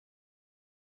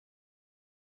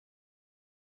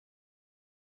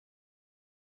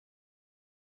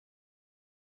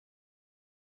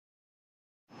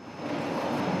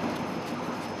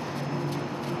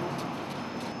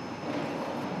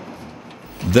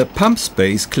The pump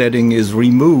space cladding is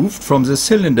removed from the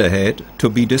cylinder head to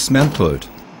be dismantled.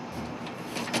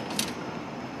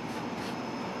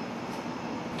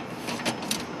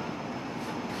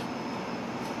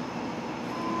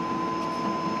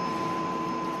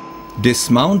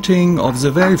 Dismounting of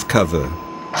the valve cover.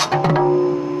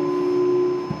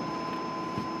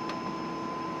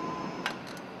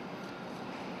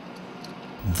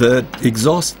 The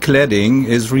exhaust cladding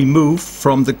is removed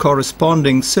from the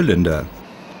corresponding cylinder.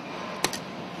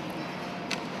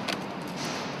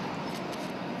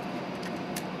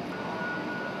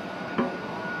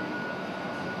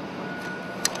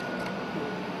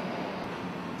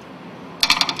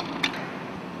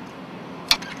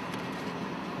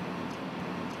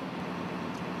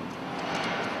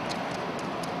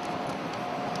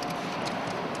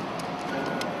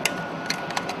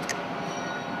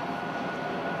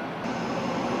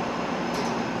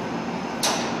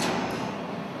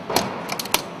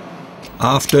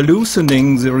 After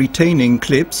loosening the retaining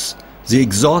clips, the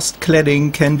exhaust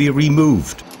cladding can be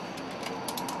removed.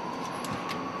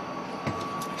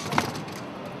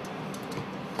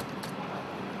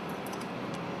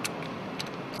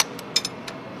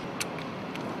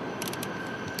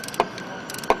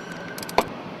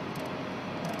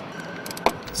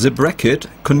 The bracket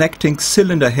connecting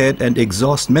cylinder head and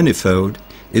exhaust manifold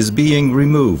is being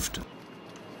removed.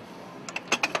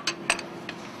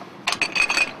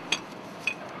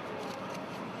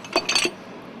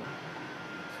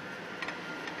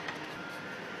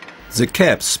 The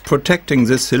caps protecting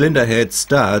the cylinder head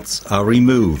studs are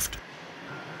removed.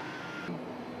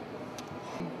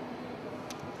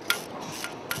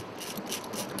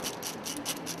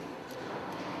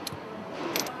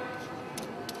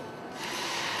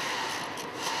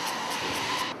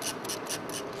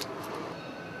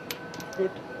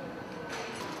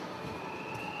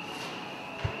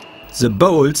 The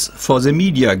bolts for the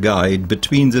media guide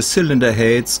between the cylinder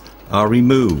heads are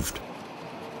removed.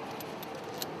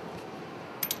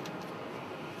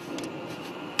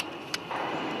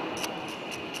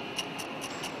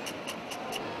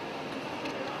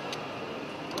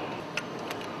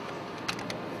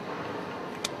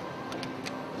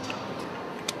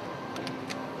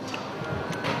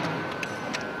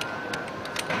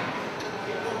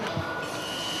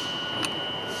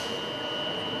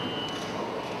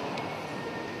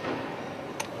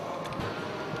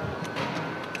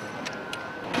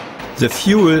 The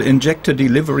fuel injector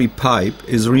delivery pipe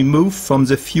is removed from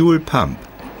the fuel pump.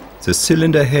 The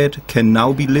cylinder head can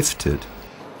now be lifted.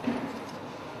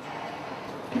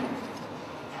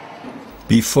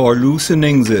 Before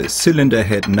loosening the cylinder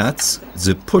head nuts,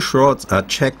 the push rods are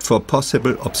checked for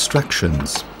possible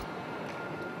obstructions.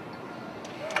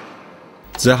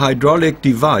 The hydraulic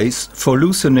device for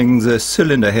loosening the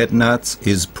cylinder head nuts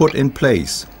is put in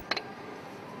place.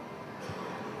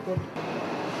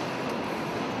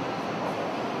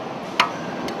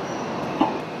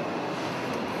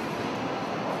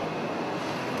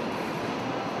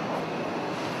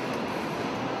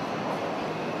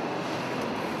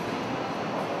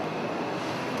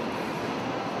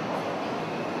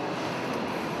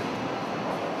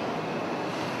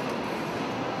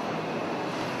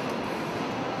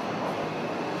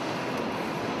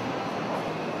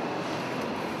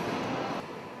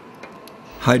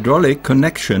 Hydraulic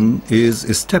connection is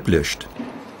established.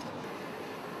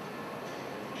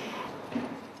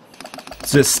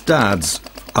 The studs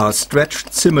are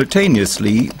stretched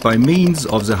simultaneously by means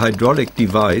of the hydraulic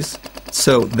device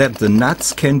so that the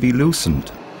nuts can be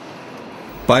loosened.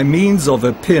 By means of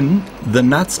a pin, the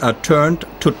nuts are turned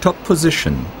to top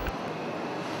position.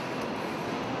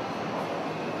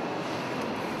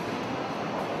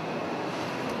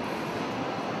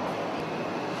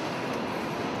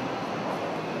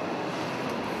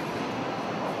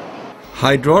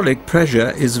 Hydraulic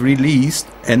pressure is released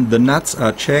and the nuts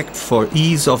are checked for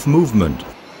ease of movement.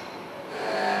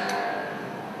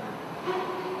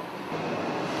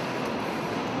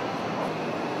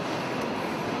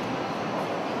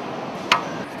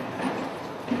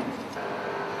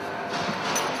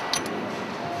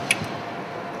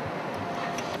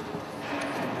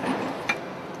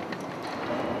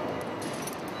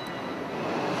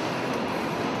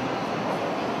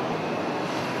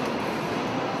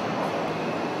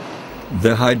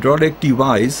 The hydraulic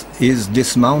device is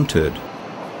dismounted.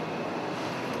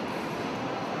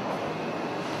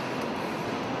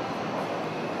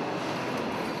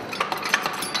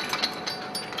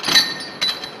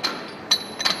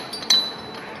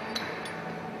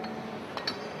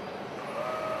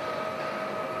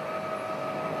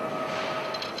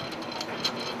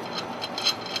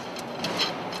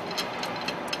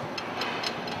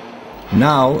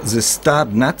 Now the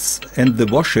stud nuts and the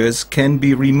washers can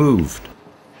be removed.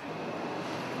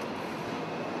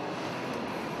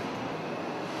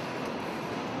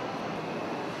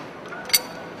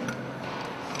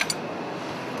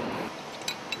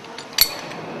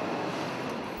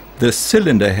 The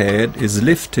cylinder head is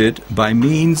lifted by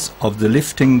means of the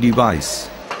lifting device.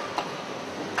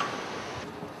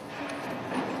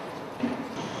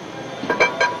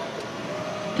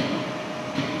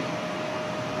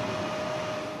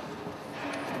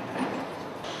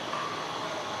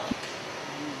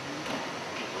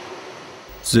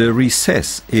 The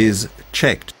recess is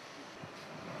checked.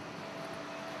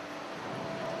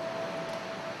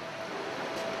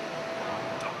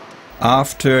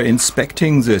 After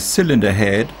inspecting the cylinder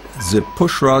head, the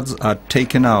push rods are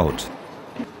taken out.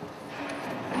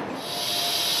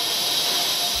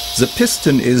 The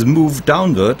piston is moved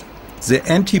downward. The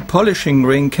anti-polishing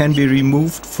ring can be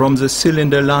removed from the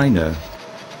cylinder liner.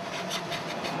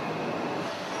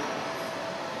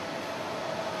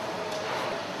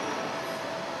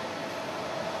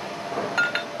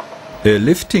 A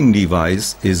lifting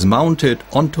device is mounted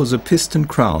onto the piston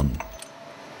crown.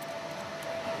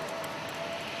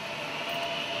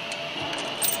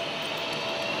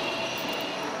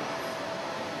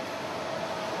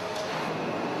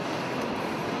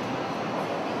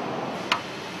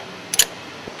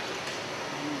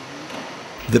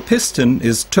 The piston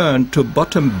is turned to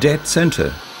bottom dead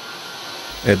center.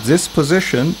 At this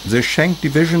position, the shank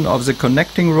division of the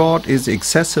connecting rod is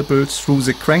accessible through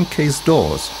the crankcase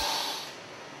doors.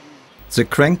 The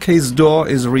crankcase door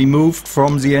is removed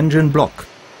from the engine block.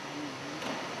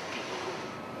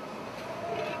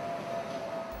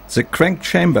 The crank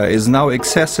chamber is now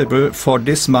accessible for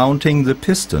dismounting the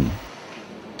piston.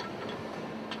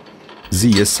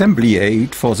 The assembly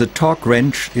aid for the torque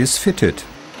wrench is fitted.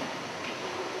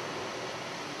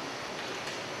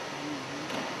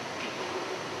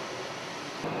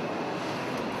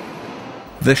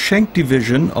 The shank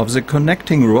division of the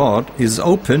connecting rod is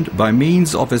opened by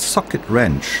means of a socket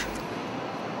wrench.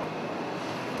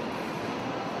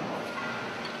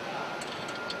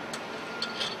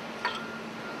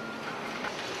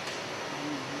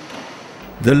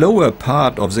 The lower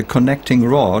part of the connecting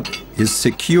rod is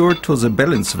secured to the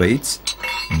balance weights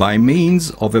by means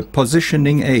of a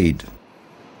positioning aid.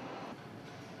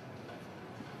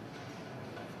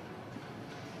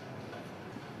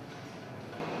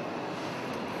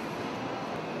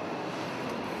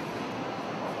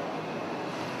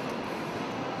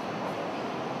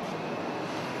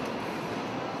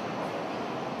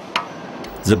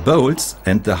 The bolts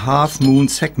and the half-moon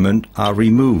segment are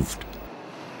removed.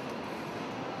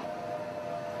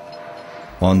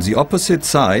 On the opposite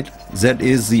side, that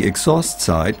is the exhaust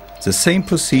side, the same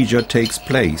procedure takes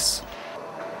place.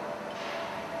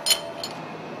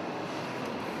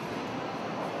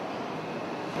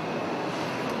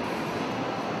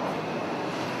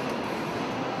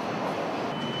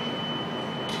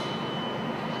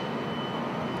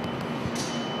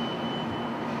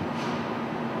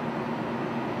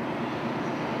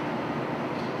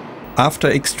 After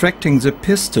extracting the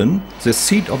piston, the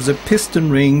seat of the piston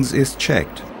rings is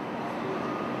checked.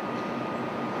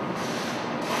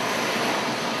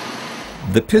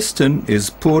 The piston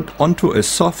is put onto a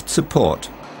soft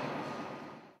support.